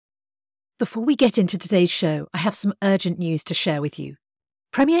Before we get into today's show, I have some urgent news to share with you.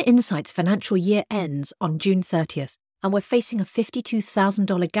 Premier Insight's financial year ends on June 30th, and we're facing a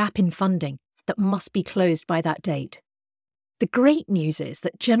 $52,000 gap in funding that must be closed by that date. The great news is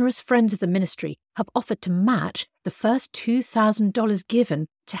that generous friends of the ministry have offered to match the first $2,000 given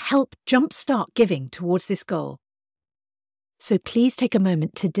to help jumpstart giving towards this goal. So please take a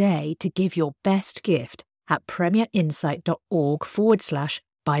moment today to give your best gift at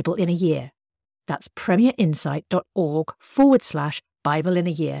premierinsight.org/Bible in a year. That's premierinsight.org/Bible in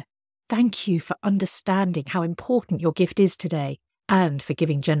a year. Thank you for understanding how important your gift is today and for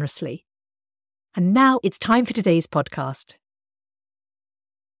giving generously. And now it's time for today's podcast.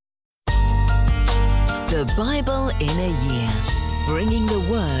 The Bible in a year, bringing the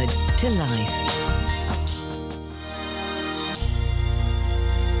Word to life.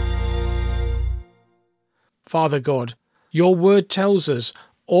 Father God, your word tells us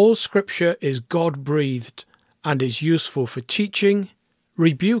all Scripture is God-breathed and is useful for teaching,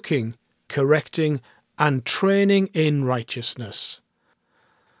 rebuking, correcting, and training in righteousness.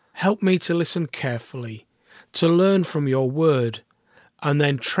 Help me to listen carefully, to learn from your word, and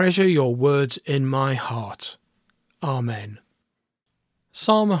then treasure your words in my heart. Amen.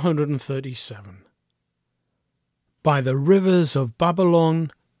 Psalm 137. By the rivers of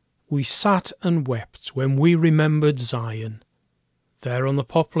Babylon we sat and wept when we remembered Zion. There on the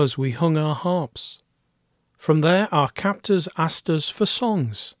poplars we hung our harps. From there our captors asked us for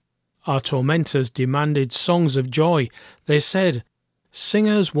songs. Our tormentors demanded songs of joy. They said, "Sing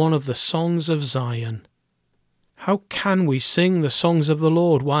us one of the songs of Zion." How can we sing the songs of the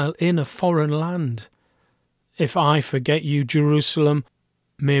Lord while in a foreign land? If I forget you, Jerusalem,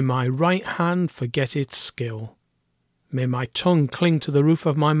 may my right hand forget its skill. May my tongue cling to the roof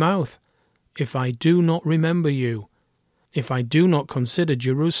of my mouth, if I do not remember you, if I do not consider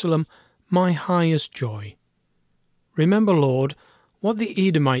Jerusalem my highest joy. Remember, Lord, what the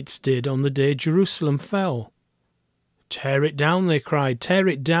Edomites did on the day Jerusalem fell. Tear it down, they cried, tear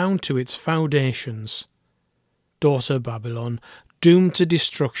it down to its foundations. Daughter Babylon, doomed to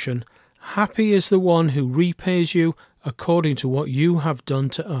destruction, happy is the one who repays you according to what you have done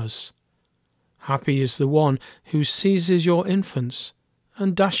to us. Happy is the one who seizes your infants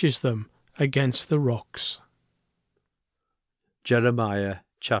and dashes them against the rocks. Jeremiah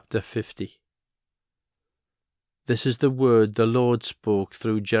chapter 50. This is the word the Lord spoke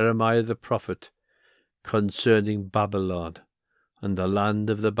through Jeremiah the prophet concerning Babylon and the land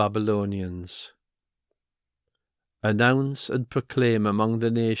of the Babylonians. Announce and proclaim among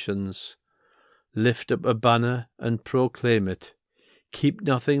the nations, lift up a banner and proclaim it. Keep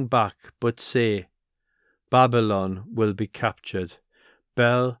nothing back, but say, Babylon will be captured,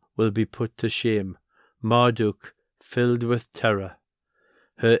 Bel will be put to shame, Marduk filled with terror.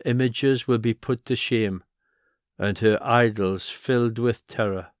 Her images will be put to shame, and her idols filled with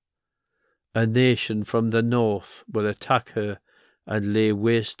terror. A nation from the north will attack her and lay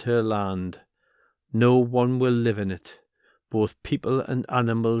waste her land. No one will live in it. Both people and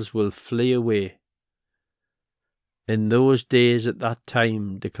animals will flee away. In those days at that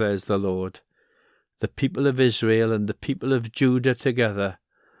time, declares the Lord, the people of Israel and the people of Judah together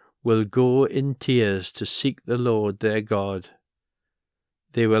will go in tears to seek the Lord their God.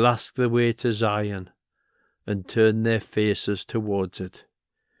 They will ask the way to Zion and turn their faces towards it.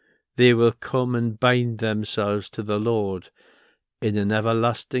 They will come and bind themselves to the Lord in an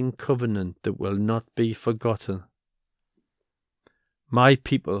everlasting covenant that will not be forgotten. My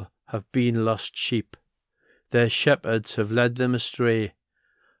people have been lost sheep. Their shepherds have led them astray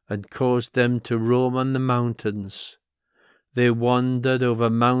and caused them to roam on the mountains. They wandered over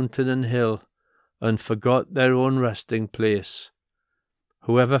mountain and hill and forgot their own resting place.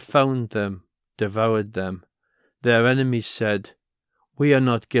 Whoever found them devoured them. Their enemies said, "We are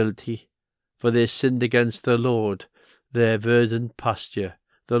not guilty," for they sinned against the Lord, their verdant pasture,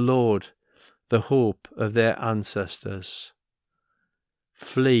 the Lord, the hope of their ancestors.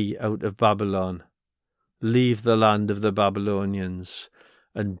 Flee out of Babylon. Leave the land of the Babylonians,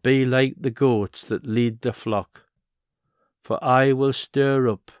 and be like the goats that lead the flock. For I will stir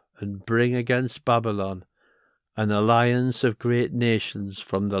up and bring against Babylon an alliance of great nations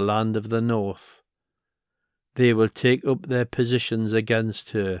from the land of the north. They will take up their positions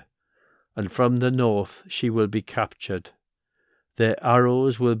against her, and from the north she will be captured. Their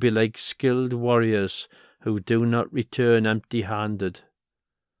arrows will be like skilled warriors who do not return empty-handed.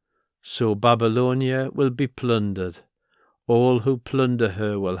 So Babylonia will be plundered. All who plunder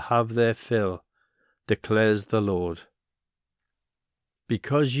her will have their fill, declares the Lord.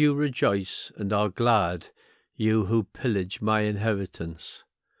 Because you rejoice and are glad, you who pillage my inheritance.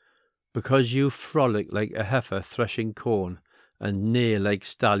 Because you frolic like a heifer threshing corn, and neigh like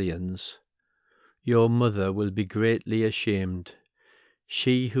stallions, your mother will be greatly ashamed.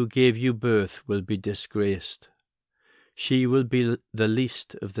 She who gave you birth will be disgraced. She will be the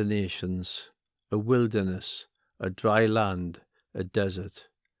least of the nations, a wilderness, a dry land, a desert.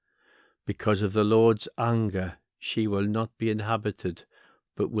 Because of the Lord's anger, she will not be inhabited,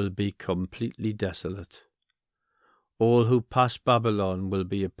 but will be completely desolate. All who pass Babylon will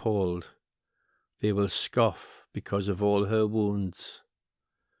be appalled. They will scoff because of all her wounds.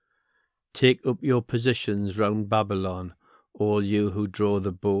 Take up your positions round Babylon, all you who draw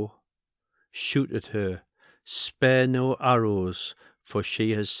the bow. Shoot at her, spare no arrows, for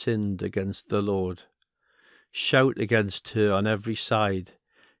she has sinned against the Lord. Shout against her on every side.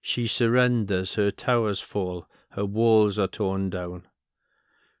 She surrenders, her towers fall, her walls are torn down.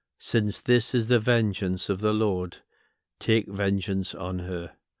 Since this is the vengeance of the Lord, take vengeance on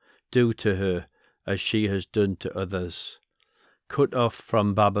her. Do to her as she has done to others. Cut off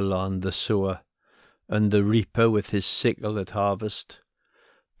from Babylon the sower, and the reaper with his sickle at harvest.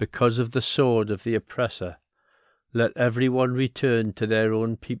 Because of the sword of the oppressor, let every one return to their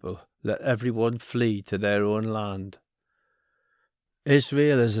own people, let every one flee to their own land.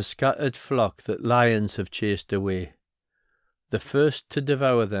 Israel is a scattered flock that lions have chased away. The first to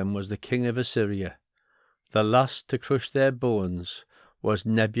devour them was the king of Assyria. The last to crush their bones was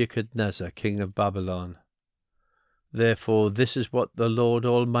Nebuchadnezzar, king of Babylon. Therefore this is what the Lord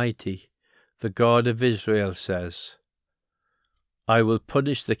Almighty, the God of Israel, says: I will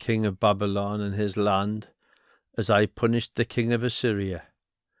punish the king of Babylon and his land, as I punished the king of Assyria.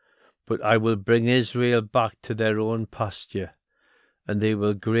 But I will bring Israel back to their own pasture, and they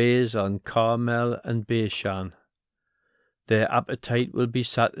will graze on Carmel and Bashan. Their appetite will be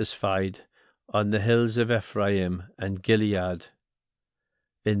satisfied on the hills of Ephraim and Gilead.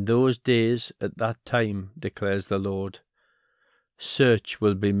 In those days, at that time, declares the Lord, search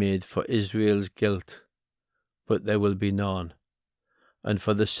will be made for Israel's guilt, but there will be none, and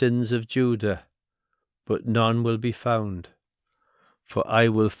for the sins of Judah, but none will be found. For I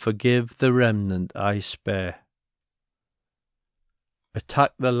will forgive the remnant I spare.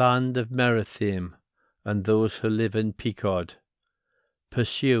 Attack the land of Merathaim and those who live in Pekod.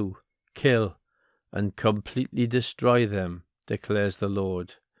 Pursue, kill, and completely destroy them, declares the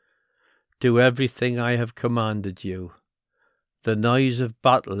Lord. Do everything I have commanded you. The noise of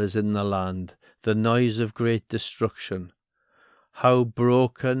battle is in the land, the noise of great destruction. How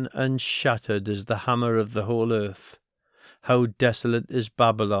broken and shattered is the hammer of the whole earth! How desolate is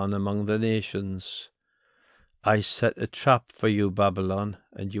Babylon among the nations! I set a trap for you, Babylon,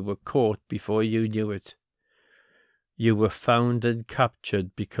 and you were caught before you knew it. You were found and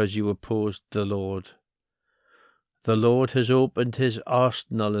captured because you opposed the Lord. The Lord has opened his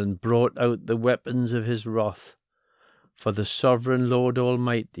arsenal and brought out the weapons of his wrath, for the sovereign Lord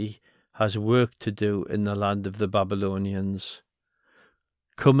Almighty has work to do in the land of the Babylonians.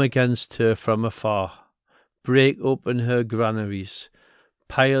 Come against her from afar, break open her granaries,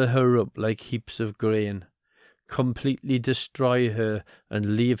 pile her up like heaps of grain, completely destroy her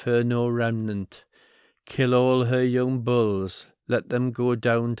and leave her no remnant. Kill all her young bulls, let them go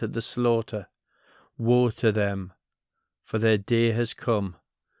down to the slaughter. Woe to them, for their day has come,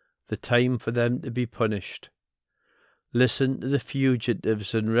 the time for them to be punished. Listen to the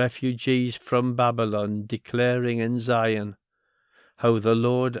fugitives and refugees from Babylon declaring in Zion how the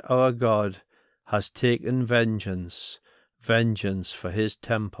Lord our God has taken vengeance for his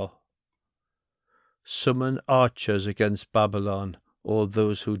temple. Summon archers against Babylon, all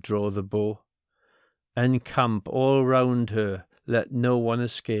those who draw the bow. Encamp all round her, let no one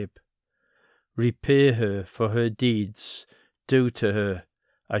escape. Repay her for her deeds, do to her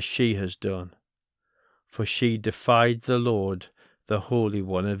as she has done. For she defied the Lord, the Holy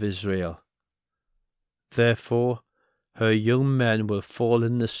One of Israel. Therefore her young men will fall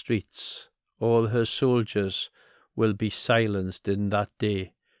in the streets, all her soldiers will be silenced in that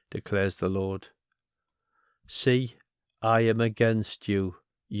day, declares the Lord. See, I am against you,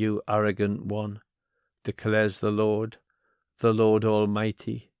 you arrogant one, declares the Lord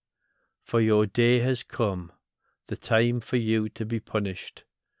Almighty. For your day has come, the time for you to be punished.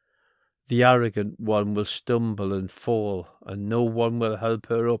 The arrogant one will stumble and fall, and no one will help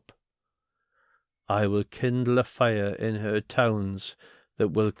her up. I will kindle a fire in her towns that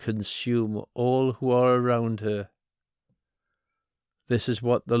will consume all who are around her. This is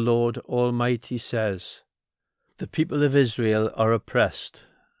what the Lord Almighty says. The people of Israel are oppressed,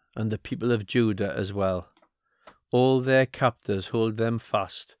 and the people of Judah as well. All their captors hold them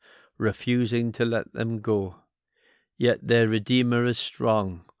fast, refusing to let them go. Yet their Redeemer is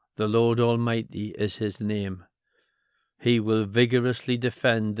strong, The Lord Almighty is his name. He will vigorously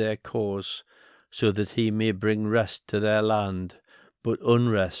defend their cause, so that he may bring rest to their land, but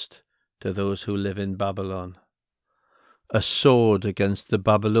unrest to those who live in Babylon. A sword against the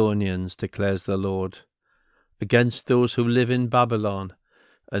Babylonians, declares the Lord, against those who live in Babylon,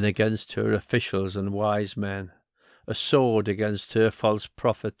 and against her officials and wise men. A sword against her false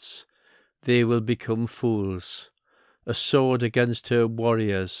prophets. They will become fools. A sword against her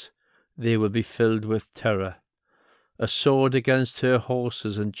warriors. They will be filled with terror. A sword against her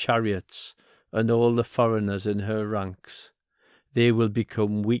horses and chariots, and all the foreigners in her ranks. They will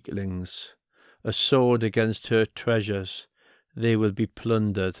become weaklings. A sword against her treasures. They will be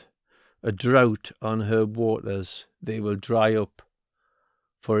plundered. A drought on her waters. They will dry up.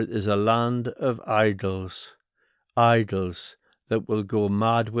 For it is a land of idols, idols that will go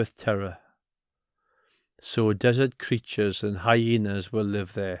mad with terror. So desert creatures and hyenas will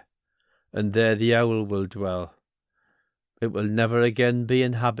live there, and there the owl will dwell. It will never again be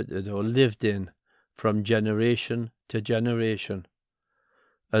inhabited or lived in from generation to generation.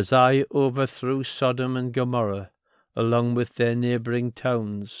 As I overthrew Sodom and Gomorrah, along with their neighbouring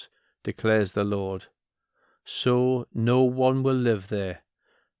towns, declares the Lord, so no one will live there,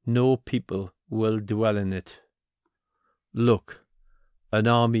 no people will dwell in it. Look, an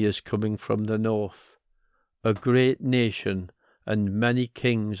army is coming from the north. A great nation and many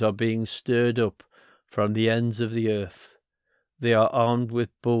kings are being stirred up from the ends of the earth. They are armed with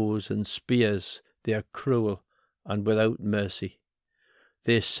bows and spears. They are cruel and without mercy.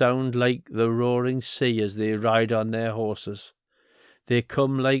 They sound like the roaring sea as they ride on their horses. They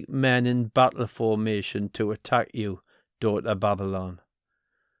come like men in battle formation to attack you, daughter Babylon.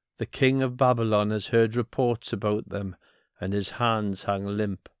 The king of Babylon has heard reports about them, and his hands hang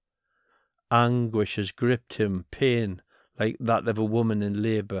limp. Anguish has gripped him, pain like that of a woman in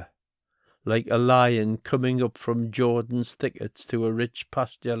labour. Like a lion coming up from Jordan's thickets to a rich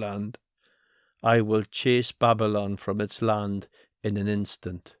pasture land, I will chase Babylon from its land in an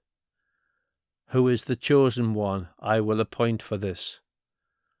instant. Who is the chosen one I will appoint for this?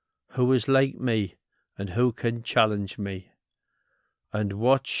 Who is like me, and who can challenge me? And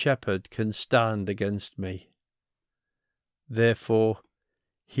what shepherd can stand against me? Therefore,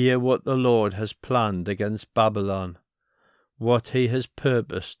 hear what the Lord has planned against Babylon, what he has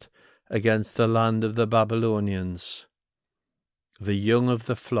purposed against the land of the Babylonians. The young of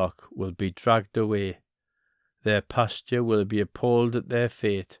the flock will be dragged away. Their pasture will be appalled at their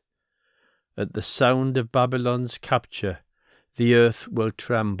fate. At the sound of Babylon's capture, the earth will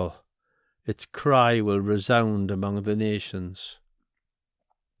tremble. Its cry will resound among the nations.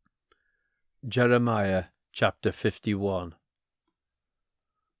 Jeremiah chapter 51.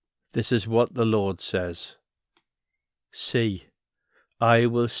 This is what the Lord says. See, I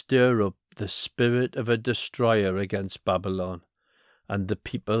will stir up the spirit of a destroyer against Babylon and the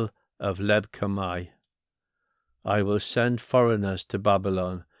people of Leb-Kamai. I will send foreigners to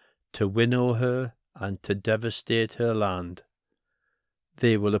Babylon to winnow her and to devastate her land.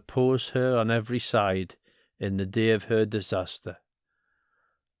 They will oppose her on every side in the day of her disaster.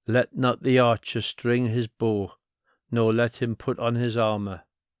 Let not the archer string his bow, nor let him put on his armour.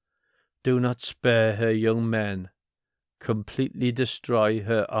 Do not spare her young men. Completely destroy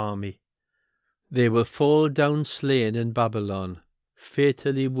her army. They will fall down slain in Babylon,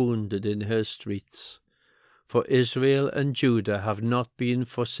 fatally wounded in her streets. For Israel and Judah have not been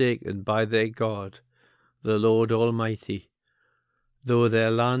forsaken by their God, the Lord Almighty, though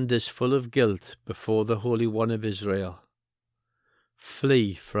their land is full of guilt before the Holy One of Israel.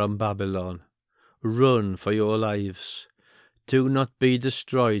 Flee from Babylon. Run for your lives. Do not be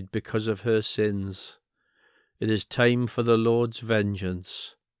destroyed because of her sins. It is time for the Lord's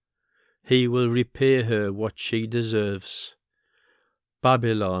vengeance. He will repay her what she deserves.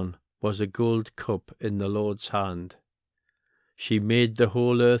 Babylon was a gold cup in the Lord's hand. She made the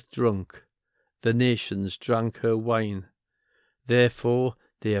whole earth drunk. The nations drank her wine. Therefore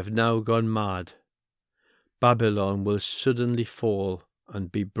they have now gone mad. Babylon will suddenly fall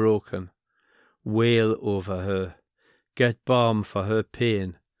and be broken. Wail over her. Get balm for her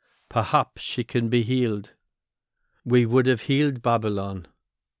pain. Perhaps she can be healed. We would have healed Babylon,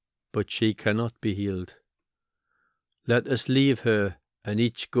 but she cannot be healed. Let us leave her and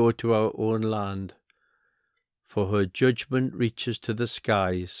each go to our own land, for her judgment reaches to the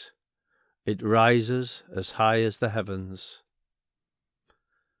skies. It rises as high as the heavens.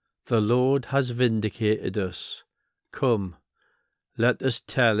 The Lord has vindicated us. Come, let us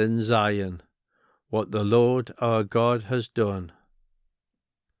tell in Zion what the Lord our God has done.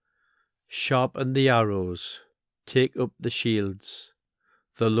 Sharpen the arrows, take up the shields.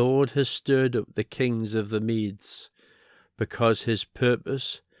 The Lord has stirred up the kings of the Medes, because his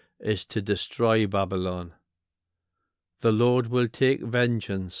purpose is to destroy Babylon. The Lord will take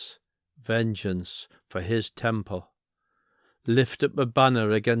vengeance for his temple. Lift up a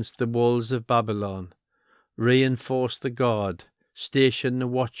banner against the walls of Babylon. Reinforce the guard, station the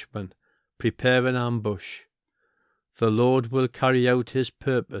watchman, prepare an ambush. The Lord will carry out his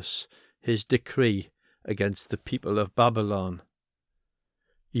purpose, his decree against the people of Babylon.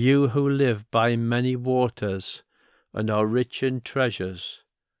 You who live by many waters and are rich in treasures,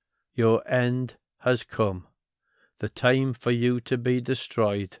 your end has come, the time for you to be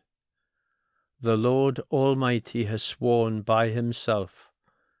destroyed. The Lord Almighty has sworn by himself,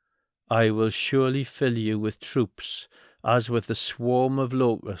 I will surely fill you with troops as with a swarm of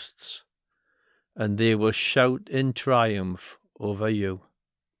locusts, and they will shout in triumph over you.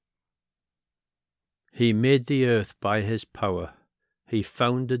 He made the earth by his power, he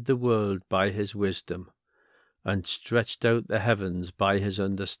founded the world by his wisdom, and stretched out the heavens by his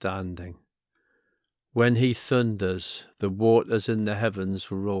understanding. When he thunders, the waters in the heavens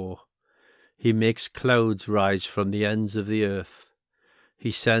roar. He makes clouds rise from the ends of the earth. He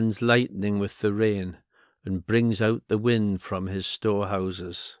sends lightning with the rain, and brings out the wind from his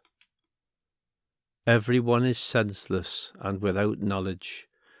storehouses. Every one is senseless and without knowledge.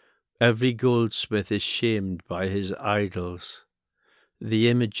 Every goldsmith is shamed by his idols. The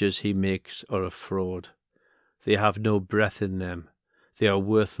images he makes are a fraud. They have no breath in them. They are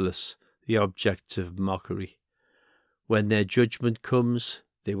worthless, the objects of mockery. When their judgment comes,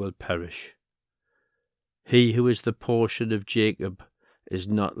 they will perish. He who is the portion of Jacob is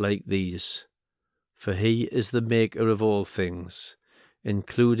not like these, for he is the maker of all things,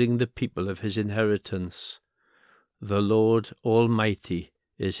 including the people of his inheritance. The Lord Almighty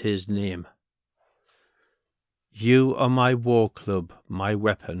is his name. You are my war club, my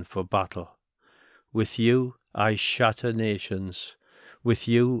weapon for battle. With you I shatter nations. With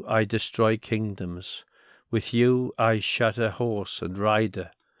you I destroy kingdoms. With you I shatter horse and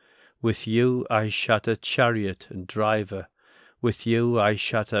rider. With you I shatter chariot and driver. With you I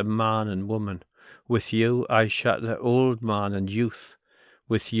shatter man and woman. With you I shatter old man and youth.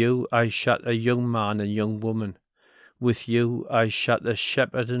 With you I shatter young man and young woman. With you I shatter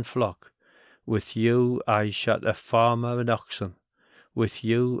shepherd and flock. With you I shatter farmer and oxen. With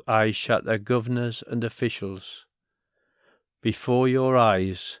you I shatter governors and officials. Before your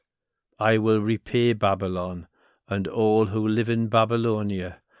eyes I will repay Babylon and all who live in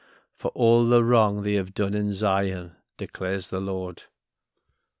Babylonia for all the wrong they have done in Zion, declares the Lord.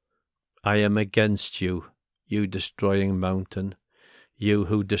 I am against you, you destroying mountain, you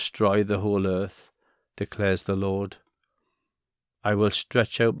who destroy the whole earth, declares the Lord. I will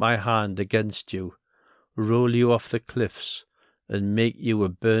stretch out my hand against you, roll you off the cliffs, and make you a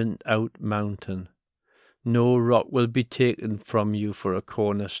burnt-out mountain. No rock will be taken from you for a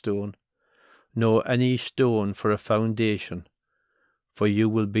cornerstone, nor any stone for a foundation, for you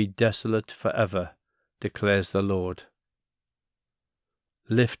will be desolate forever, declares the Lord.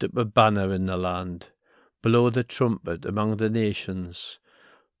 Lift up a banner in the land, blow the trumpet among the nations,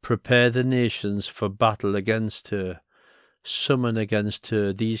 prepare the nations for battle against her, summon against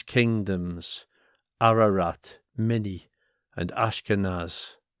her these kingdoms, Ararat, Minni, and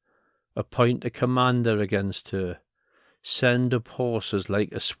Ashkenaz. Appoint a commander against her, send up horses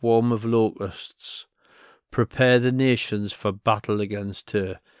like a swarm of locusts. Prepare the nations for battle against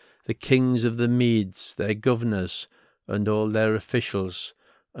her, the kings of the Medes, their governors, and all their officials,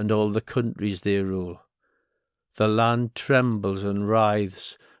 and all the countries they rule. The land trembles and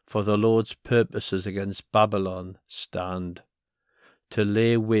writhes, for the Lord's purposes against Babylon stand, to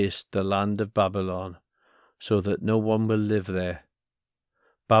lay waste the land of Babylon, so that no one will live there.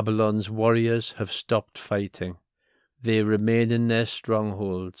 Babylon's warriors have stopped fighting. They remain in their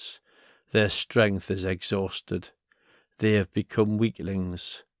strongholds. Their strength is exhausted. They have become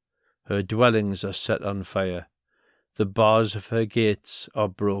weaklings. Her dwellings are set on fire. The bars of her gates are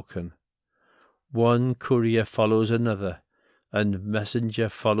broken. One courier follows another, and messenger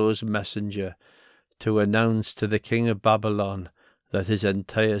follows messenger, to announce to the king of Babylon that his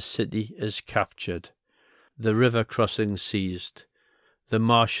entire city is captured, the river crossings seized, the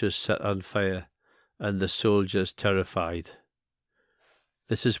marshes set on fire, and the soldiers terrified.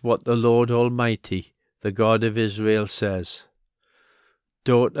 This is what the Lord Almighty, the God of Israel, says.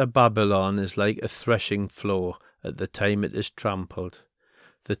 Daughter Babylon is like a threshing floor at the time it is trampled.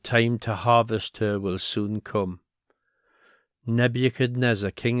 The time to harvest her will soon come.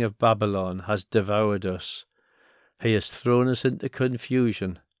 Nebuchadnezzar, king of Babylon, has devoured us. He has thrown us into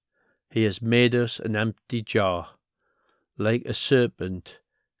confusion. He has made us an empty jar. Like a serpent,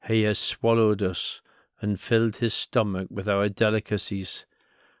 He has swallowed us and filled his stomach with our delicacies,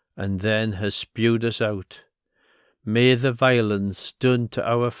 and then has spewed us out. May the violence done to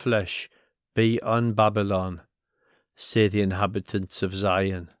our flesh be on Babylon, say the inhabitants of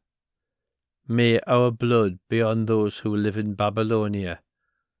Zion. May our blood be on those who live in Babylonia,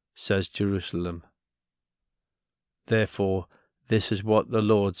 says Jerusalem. Therefore, this is what the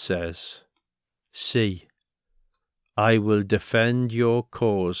Lord says. See, I will defend your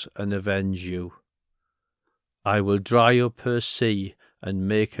cause and avenge you. I will dry up her sea and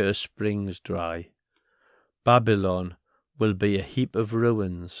make her springs dry. Babylon will be a heap of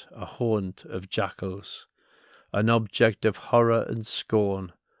ruins, a haunt of jackals, an object of horror and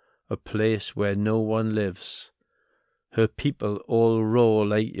scorn, a place where no one lives. Her people all roar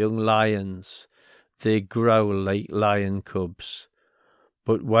like young lions, they growl like lion cubs.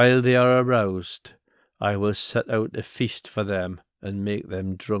 But while they are aroused, I will set out a feast for them and make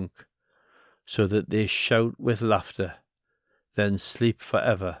them drunk, so that they shout with laughter, then sleep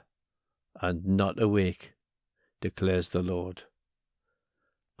forever and not awake, declares the Lord.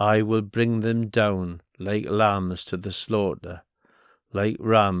 I will bring them down like lambs to the slaughter, like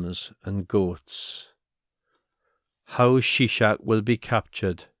rams and goats. How Shishak will be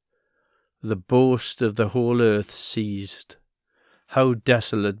captured, the boast of the whole earth seized. How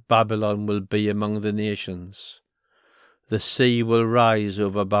desolate Babylon will be among the nations. The sea will rise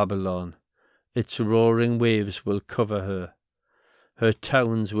over Babylon, its roaring waves will cover her. Her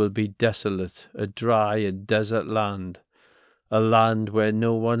towns will be desolate, a dry and desert land, a land where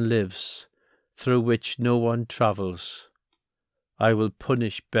no one lives, through which no one travels. I will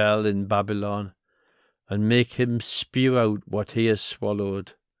punish Bel in Babylon, and make him spew out what he has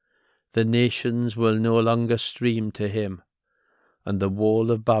swallowed. The nations will no longer stream to him, and the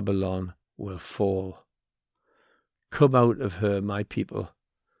wall of Babylon will fall. Come out of her, my people.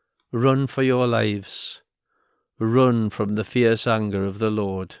 Run for your lives. Run from the fierce anger of the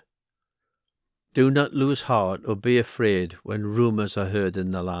Lord. Do not lose heart or be afraid when rumours are heard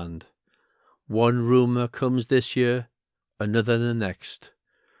in the land. One rumour comes this year, another the next.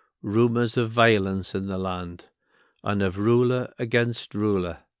 Rumours of violence in the land, and of ruler against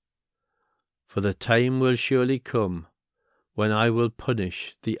ruler. For the time will surely come when I will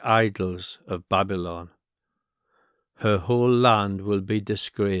punish the idols of Babylon. Her whole land will be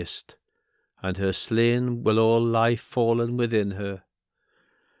disgraced, and her slain will all lie fallen within her.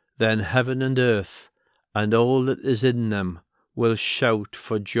 Then heaven and earth, and all that is in them, will shout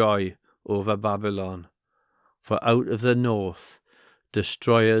for joy over Babylon. For out of the north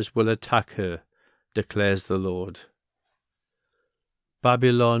destroyers will attack her, declares the Lord.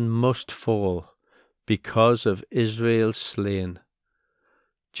 Babylon must fall because of Israel's slain,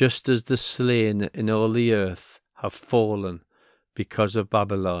 just as the slain in all the earth have fallen because of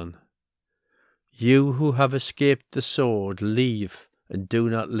Babylon. You who have escaped the sword, leave and do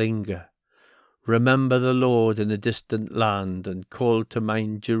not linger. Remember the Lord in a distant land, and call to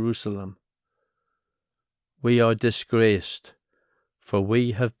mind Jerusalem. We are disgraced, for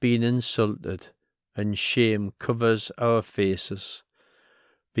we have been insulted, and shame covers our faces,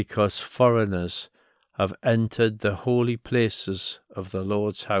 because foreigners have entered the holy places of the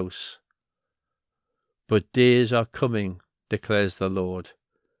Lord's house. But days are coming, declares the Lord,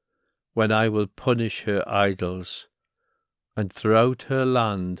 when I will punish her idols, and throughout her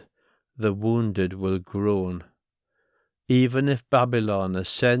land the wounded will groan. Even if Babylon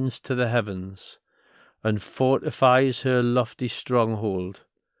ascends to the heavens, and fortifies her lofty stronghold,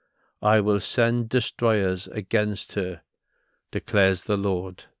 I will send destroyers against her, declares the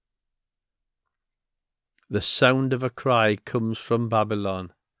Lord. The sound of a cry comes from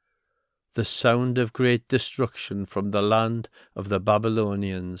Babylon, the sound of great destruction from the land of the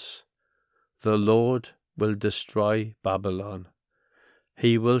Babylonians. The Lord will destroy Babylon.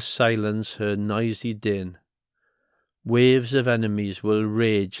 He will silence her noisy din. Waves of enemies will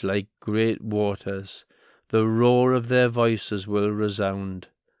rage like great waters. The roar of their voices will resound.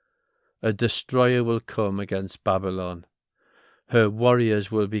 A destroyer will come against Babylon. Her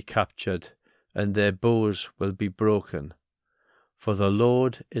warriors will be captured, and their bows will be broken. For the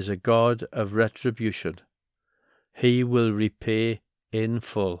Lord is a God of retribution. He will repay in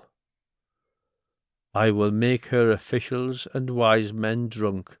full. I will make her officials and wise men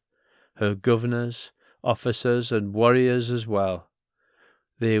drunk, her governors, officers, and warriors as well.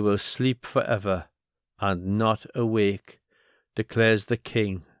 They will sleep forever and not awake, declares the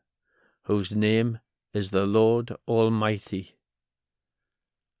King, whose name is the Lord Almighty.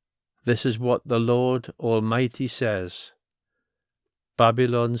 This is what the Lord Almighty says.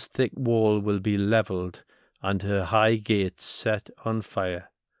 Babylon's thick wall will be levelled, and her high gates set on fire.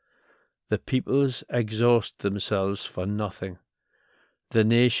 The peoples exhaust themselves for nothing. The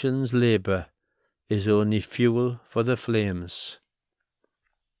nation's labour is only fuel for the flames.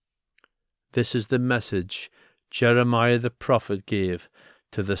 This is the message Jeremiah the prophet gave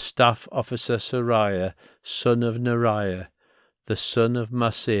to the staff officer Seraiah, son of Neriah, the son of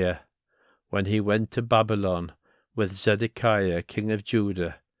Maaseiah, when he went to Babylon with Zedekiah king of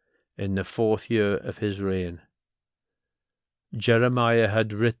Judah in the 4th year of his reign. Jeremiah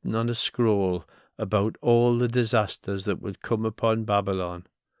had written on a scroll about all the disasters that would come upon Babylon,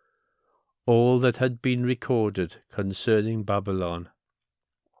 all that had been recorded concerning Babylon.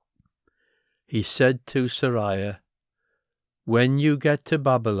 He said to Seraiah, "When you get to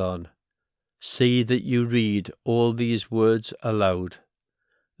Babylon, see that you read all these words aloud.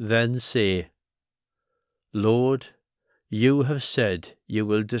 Then say, 'Lord, you have said you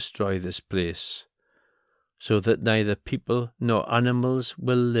will destroy this place, so that neither people nor animals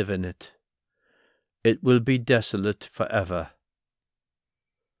will live in it. It will be desolate forever.'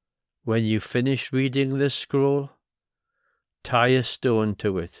 When you finish reading this scroll, tie a stone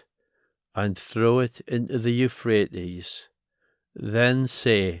to it and throw it into the Euphrates. Then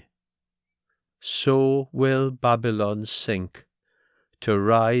say, 'So will Babylon sink, to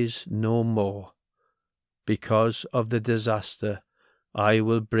rise no more, because of the disaster I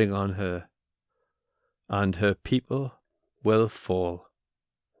will bring on her, and her people will fall.'"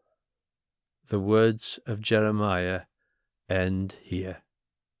 The words of Jeremiah end here.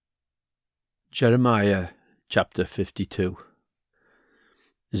 Jeremiah chapter 52.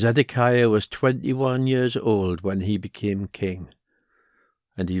 Zedekiah was 21 years old when he became king,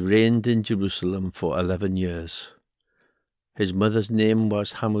 and he reigned in Jerusalem for 11 years. His mother's name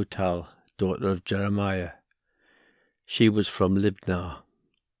was Hamutal, daughter of Jeremiah. She was from Libnah.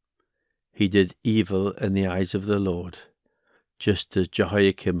 He did evil in the eyes of the Lord, just as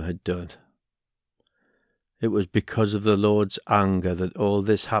Jehoiakim had done. It was because of the Lord's anger that all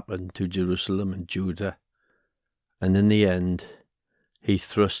this happened to Jerusalem and Judah, and in the end he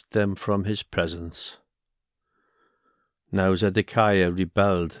thrust them from his presence. Now Zedekiah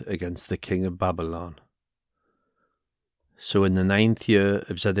rebelled against the king of Babylon. So in the 9th year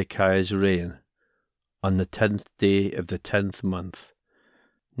of Zedekiah's reign, on the 10th day of the 10th month,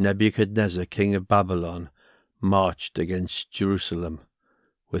 Nebuchadnezzar king of Babylon marched against Jerusalem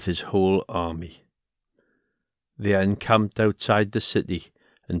with his whole army. They encamped outside the city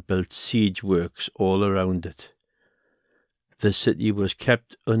and built siege works all around it. The city was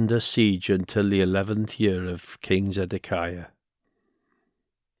kept under siege until the 11th year of King Zedekiah.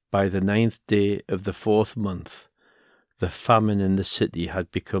 By the 9th day of the 4th month, the famine in the city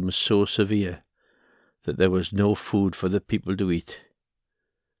had become so severe that there was no food for the people to eat.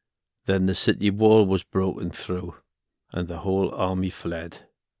 Then the city wall was broken through, and the whole army fled.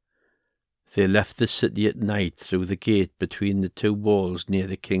 They left the city at night through the gate between the two walls near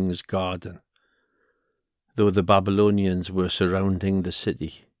the king's garden, though the Babylonians were surrounding the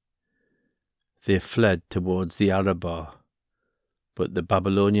city. They fled towards the Arabah, but the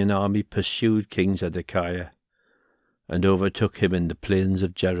Babylonian army pursued King Zedekiah and overtook him in the plains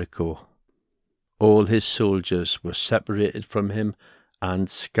of Jericho. All his soldiers were separated from him and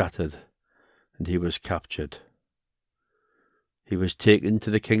scattered, and he was captured. He was taken to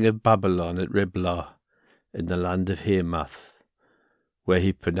the king of Babylon at Riblah in the land of Hamath, where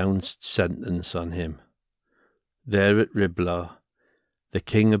he pronounced sentence on him. There at Riblah, the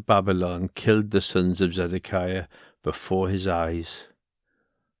king of Babylon killed the sons of Zedekiah before his eyes.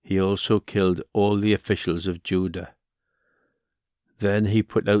 He also killed all the officials of Judah. Then he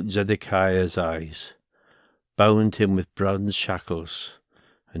put out Zedekiah's eyes, bound him with bronze shackles,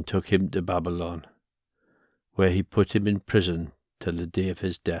 and took him to Babylon, where he put him in prison till the day of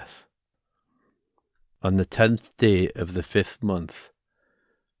his death. On the 10th day of the 5th month,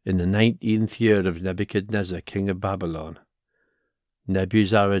 in the 19th year of Nebuchadnezzar king of Babylon,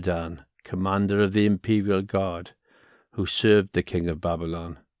 Nebuzaradan, commander of the imperial guard, who served the king of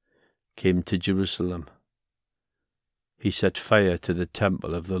Babylon, came to Jerusalem. He set fire to the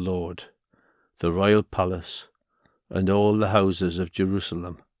temple of the Lord, the royal palace, and all the houses of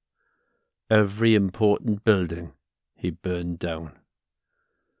Jerusalem. Every important building he burned down.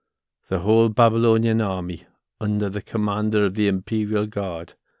 The whole Babylonian army, under the commander of the imperial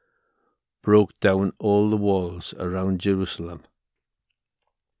guard, broke down all the walls around Jerusalem.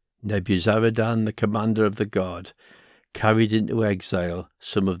 Nebuzaradan, the commander of the guard, carried into exile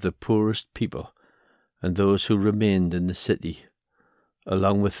some of the poorest people and those who remained in the city,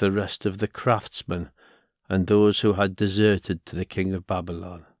 along with the rest of the craftsmen and those who had deserted to the king of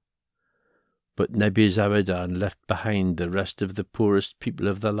Babylon. But Nebuzaradan left behind the rest of the poorest people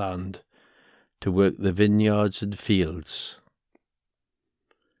of the land, to work the vineyards and fields.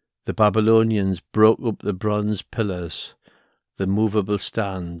 The Babylonians broke up the bronze pillars, the movable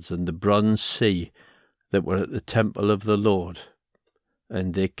stands, and the bronze sea that were at the temple of the Lord,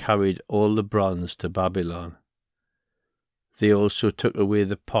 and they carried all the bronze to Babylon. They also took away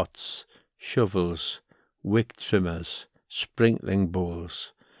the pots, shovels, wick trimmers, sprinkling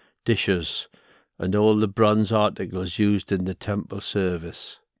bowls, dishes, and all the bronze articles used in the temple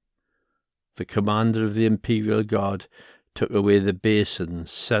service. The commander of the imperial guard took away the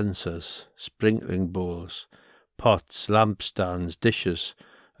basins, censers, sprinkling bowls, pots, lampstands, dishes,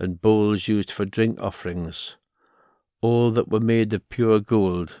 and bowls used for drink offerings, all that were made of pure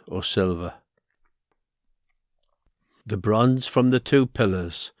gold or silver. The bronze from the 2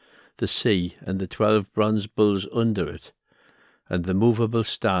 pillars, the sea, and the 12 bronze bulls under it, and the movable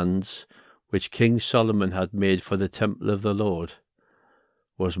stands which King Solomon had made for the temple of the Lord,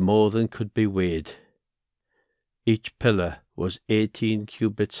 was more than could be weighed. Each pillar was 18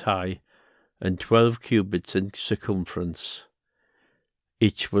 cubits high and 12 cubits in circumference.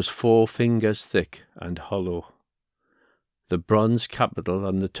 Each was 4 fingers thick and hollow. The bronze capital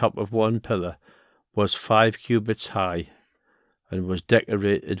on the top of one pillar was 5 cubits high, and was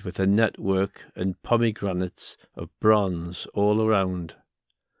decorated with a network and pomegranates of bronze all around.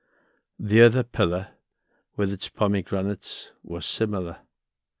 The other pillar, with its pomegranates, was similar.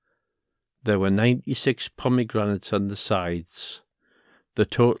 There were 96 pomegranates on the sides. The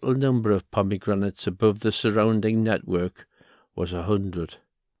total number of pomegranates above the surrounding network was 100.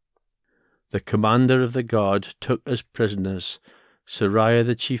 The commander of the guard took as prisoners Seraiah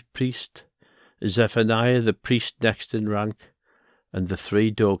the chief priest, Zephaniah the priest next in rank, and the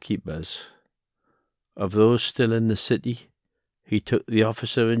 3 doorkeepers. Of those still in the city, he took the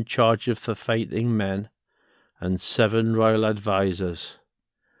officer in charge of the fighting men and 7 royal advisers.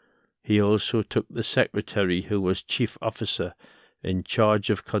 He also took the secretary, who was chief officer in charge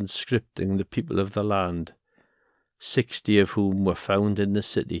of conscripting the people of the land, 60 of whom were found in the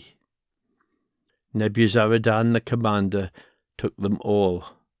city. Nebuzaradan the commander took them all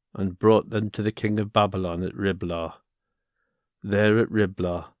and brought them to the king of Babylon at Riblah. There at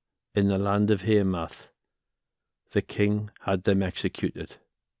Riblah, in the land of Hamath, the king had them executed.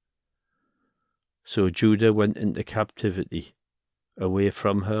 So Judah went into captivity, away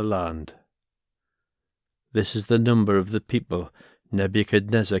from her land. This is the number of the people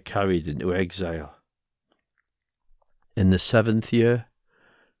Nebuchadnezzar carried into exile. In the 7th year,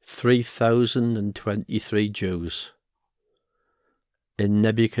 3,023 Jews. In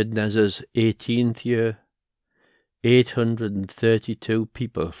Nebuchadnezzar's 18th year, 832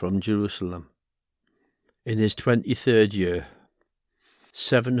 people from Jerusalem. In his 23rd year,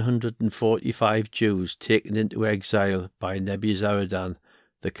 745 Jews taken into exile by Nebuzaradan,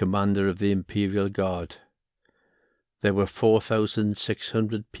 the commander of the imperial guard. There were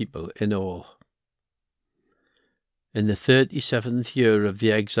 4,600 people in all. In the 37th year of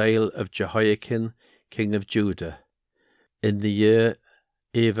the exile of Jehoiakim, king of Judah, in the year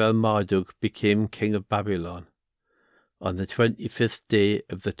Evil-Marduk became king of Babylon, on the 25th day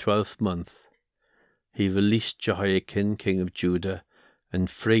of the 12th month, he released Jehoiakim, king of Judah, and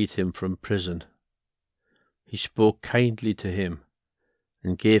freed him from prison. He spoke kindly to him,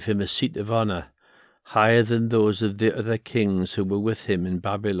 and gave him a seat of honour, higher than those of the other kings who were with him in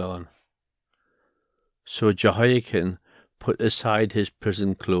Babylon. So Jehoiakim put aside his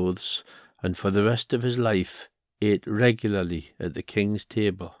prison clothes, and for the rest of his life ate regularly at the king's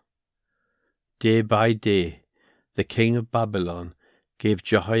table. Day by day, the king of Babylon gave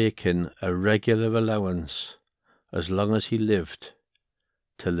Jehoiakim a regular allowance, as long as he lived,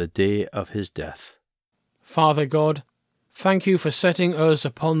 till the day of his death. Father God, thank you for setting us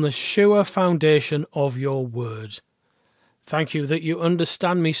upon the sure foundation of your word. Thank you that you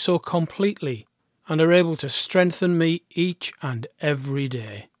understand me so completely and are able to strengthen me each and every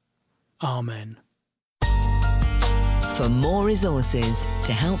day. Amen. For more resources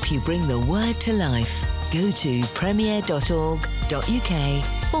to help you bring the word to life, go to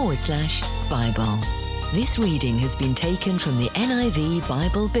premier.org.uk/Bible. This reading has been taken from the NIV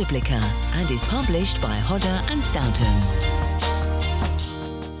Bible Biblica and is published by Hodder and Stoughton.